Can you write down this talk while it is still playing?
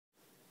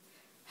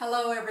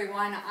Hello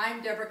everyone,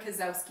 I'm Deborah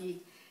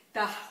Kozowski,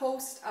 the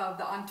host of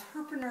the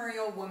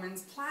Entrepreneurial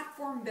Women's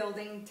Platform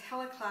Building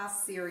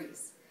Teleclass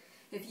series.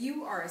 If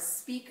you are a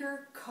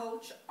speaker,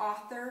 coach,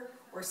 author,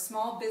 or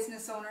small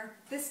business owner,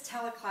 this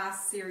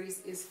Teleclass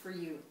series is for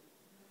you.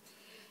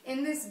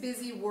 In this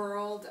busy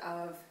world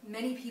of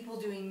many people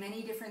doing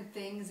many different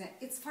things,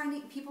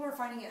 people are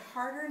finding it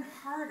harder and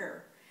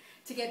harder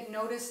to get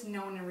noticed,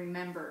 known, and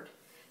remembered,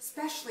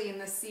 especially in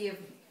the sea of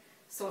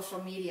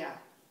social media.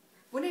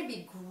 Wouldn't it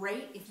be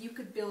great if you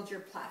could build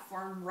your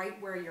platform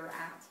right where you're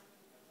at?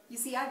 You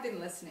see, I've been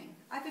listening.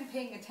 I've been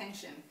paying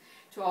attention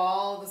to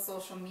all the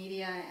social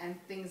media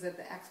and things that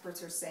the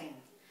experts are saying.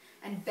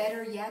 And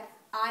better yet,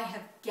 I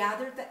have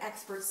gathered the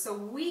experts so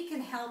we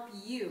can help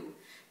you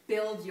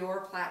build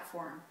your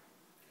platform.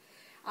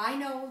 I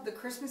know the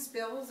Christmas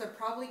bills are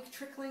probably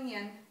trickling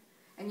in,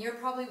 and you're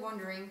probably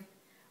wondering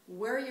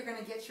where you're going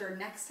to get your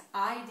next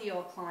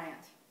ideal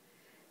client.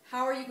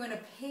 How are you going to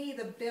pay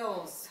the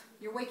bills?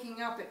 You're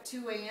waking up at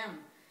 2 a.m.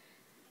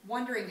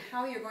 wondering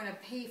how you're going to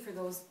pay for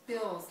those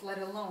bills, let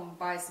alone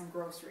buy some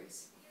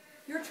groceries.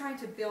 You're trying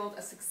to build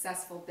a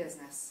successful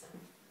business.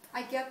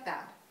 I get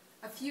that.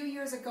 A few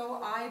years ago,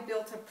 I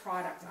built a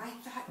product. I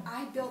thought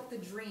I built the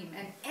dream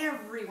and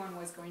everyone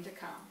was going to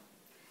come.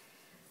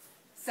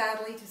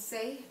 Sadly to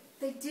say,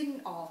 they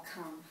didn't all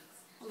come.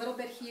 A little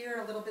bit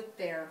here, a little bit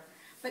there,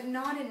 but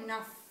not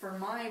enough for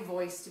my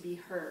voice to be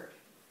heard.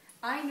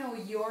 I know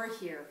you're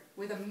here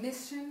with a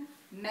mission,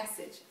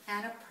 message,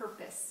 and a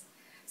purpose.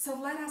 So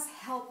let us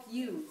help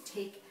you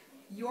take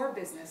your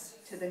business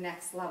to the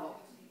next level.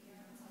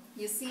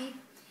 You see,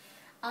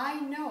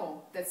 I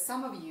know that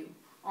some of you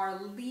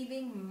are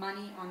leaving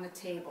money on the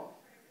table.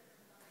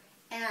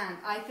 And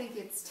I think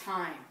it's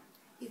time.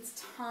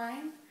 It's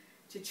time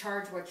to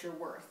charge what you're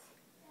worth.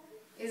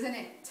 Isn't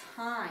it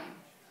time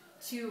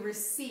to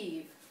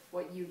receive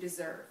what you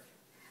deserve?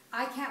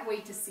 I can't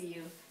wait to see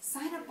you.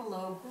 Sign up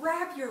below,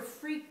 grab your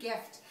free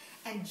gift,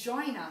 and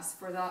join us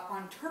for the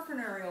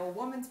Entrepreneurial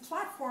Women's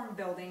Platform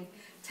Building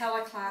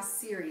Teleclass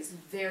series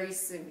very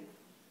soon.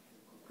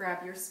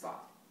 Grab your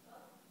spot.